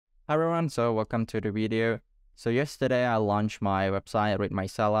Hi everyone, so welcome to the video. So yesterday I launched my website Rate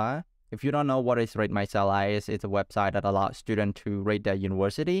Mycella. If you don't know what is Rate Mycella is, it's a website that allows students to rate their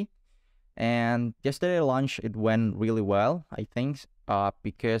university. And yesterday launch it went really well, I think,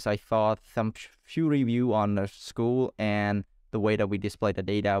 because I thought some few review on the school and the way that we display the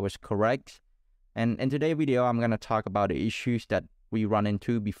data was correct. And in today's video, I'm gonna talk about the issues that we run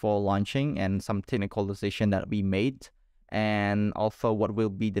into before launching and some technical decision that we made, and also what will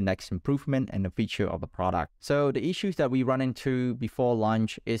be the next improvement and the feature of the product. So the issues that we run into before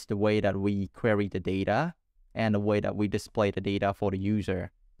launch is the way that we query the data and the way that we display the data for the user.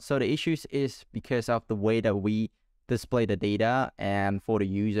 So the issues is because of the way that we display the data and for the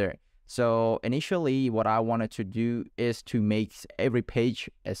user. So initially what I wanted to do is to make every page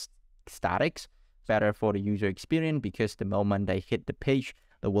as static, better for the user experience, because the moment they hit the page,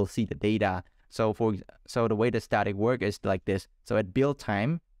 they will see the data. So the way the static work is like this. So at build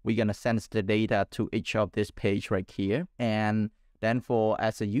time, we're gonna send the data to each of this page right here. And then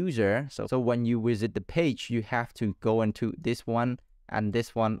as a user, so when you visit the page, you have to go into this one and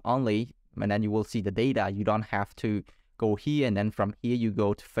this one only, and then you will see the data. You don't have to go here and then from here you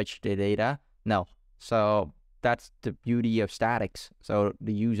go to fetch the data. No. So that's the beauty of statics. So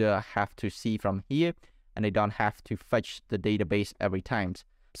the user have to see from here and they don't have to fetch the database every time.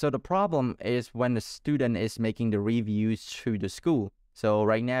 So the problem is when the student is making the reviews to the school. So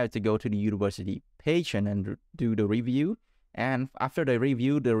right now to go to the university page and then do the review. And after the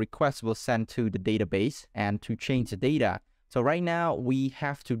review, the request will send to the database and to change the data. So right now we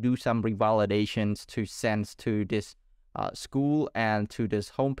have to do some revalidations to send to this school and to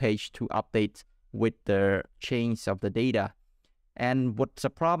this homepage to update with the change of the data. And what's the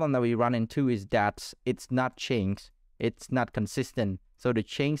problem that we run into is that it's not changed. It's not consistent. So the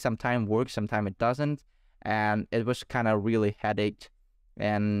change sometimes works, sometimes it doesn't. And it was kind of really headache.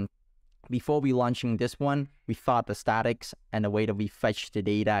 And before we launching this one, we thought the statics and the way that we fetch the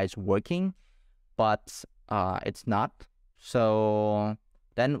data is working, but it's not. So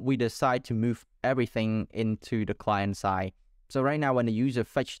then we decide to move everything into the client side. So right now when the user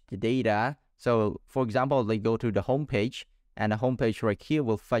fetch the data, so for example, they go to the home page and the home page right here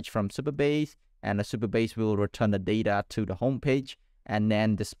will fetch from Supabase, and the Supabase will return the data to the home page and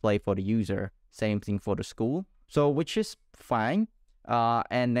then display for the user. Same thing for the school. So which is fine.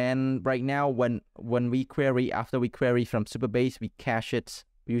 And then right now when we query, after we query from Supabase, we cache it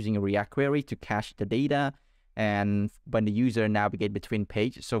using a React query to cache the data. And when the user navigate between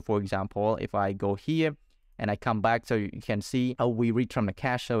pages, so for example, if I go here and I come back, so you can see how we read from the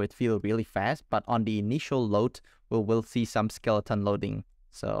cache, so it feels really fast. But on the initial load, we'll see some skeleton loading.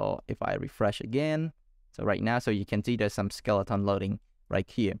 So if I refresh again, so right now, so you can see there's some skeleton loading right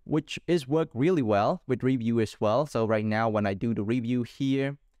here, which is work really well with review as well. So right now, when I do the review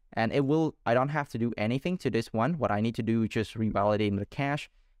here, and I don't have to do anything to this one. What I need to do is just revalidate the cache,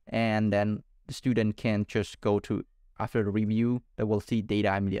 and then the student can just go to, after the review, they will see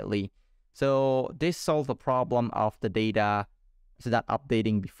data immediately. So this solves the problem of the data is not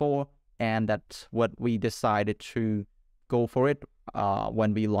updating before, and that's what we decided to go for it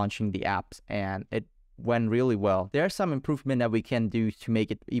when we launching the apps, and it went really well. There's some improvement that we can do to make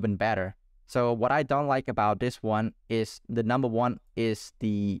it even better. So what I don't like about this one is the number one is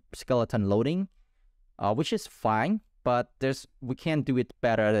the skeleton loading, which is fine, but we can do it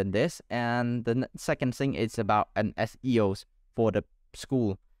better than this. And the second thing is about an SEOs for the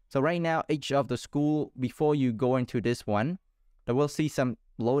school. So right now, each of the school, before you go into this one, they will see some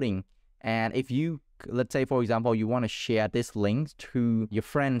loading. And if you, let's say, for example, you want to share this link to your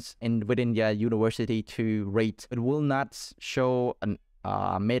friends within your university to rate, it will not show an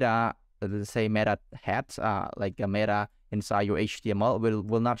meta, let's say meta hat, like a meta inside your HTML. It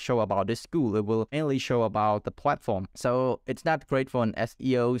will not show about this school. It will mainly show about the platform. So it's not great for an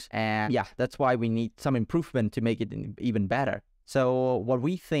SEOs. And yeah, that's why we need some improvement to make it even better. So what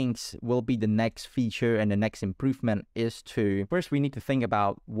we think will be the next feature and the next improvement is first we need to think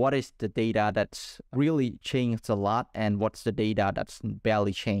about what is the data that's really changed a lot and what's the data that's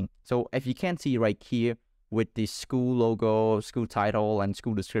barely changed. So if you can see right here with the school logo, school title, and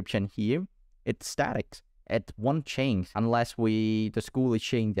school description here, it's static. It won't change unless the school is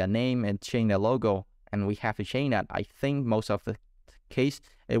changing their name and change their logo, and we have to change that. I think most of the case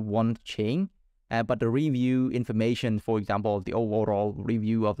it won't change. But the review information, for example, the overall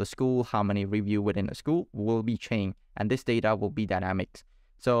review of the school, how many review within the school will be changed, and this data will be dynamic.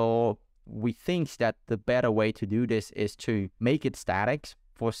 So we think that the better way to do this is to make it static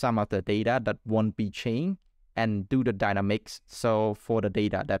for some of the data that won't be changed, and do the dynamics so for the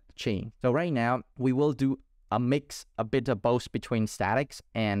data that change. So right now we will do a mix, a bit of both between statics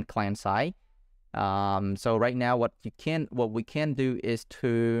and client side. So right now, what we can do is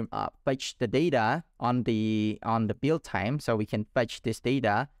to fetch the data on the build time. So we can fetch this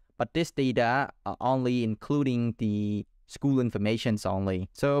data, but this data only including the school informations only.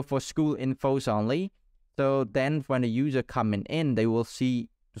 So for school infos only. So then when the user coming in, they will see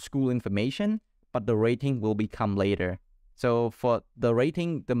the school information, but the rating will become later. So for the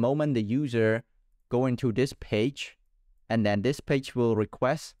rating, the moment the user go into this page, and then this page will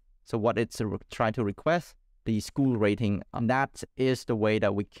request. So what it's trying to request, the school rating. And that is the way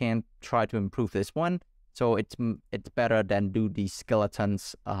that we can try to improve this one. So it's better than do the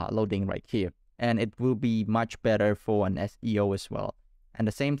skeletons loading right here. And it will be much better for an SEO as well. And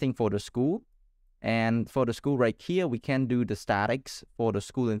the same thing for the school. And for the school right here, we can do the statics for the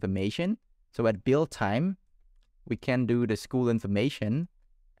school information. So at build time, we can do the school information.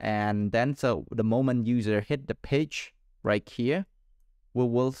 And then so the moment user hit the page right here,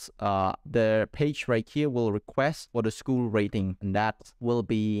 the page right here will request for the school rating, and that will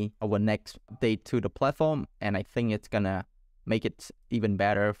be our next update to the platform. And I think it's gonna make it even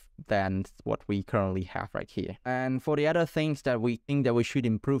better than what we currently have right here. And for the other things that we think that we should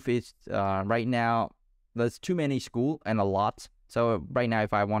improve is right now there's too many schools and a lot. So right now,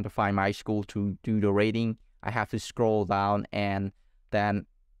 if I want to find my school to do the rating, I have to scroll down and then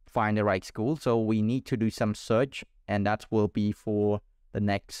find the right school. So we need to do some search, and that will be for the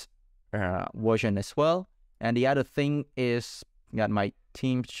next version as well. And the other thing is that my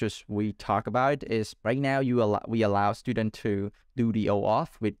team we talk about is right now we allow students to do the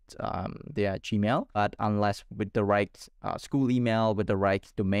OAuth with their Gmail, but unless with the right school email with the right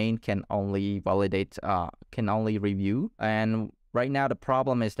domain can only validate, can only review. And right now the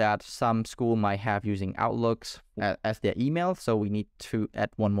problem is that some school might have using Outlooks as their email, so we need to add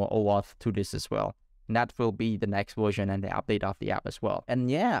one more OAuth to this as well. And that will be the next version and the update of the app as well. And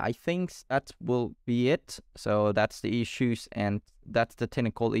yeah, I think that will be it. So that's the issues, and that's the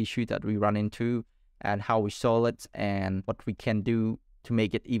technical issue that we run into and how we solve it and what we can do to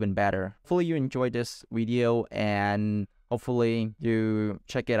make it even better. Hopefully you enjoyed this video, and hopefully you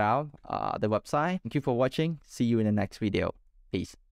check it out, the website. Thank you for watching. See you in the next video. Peace.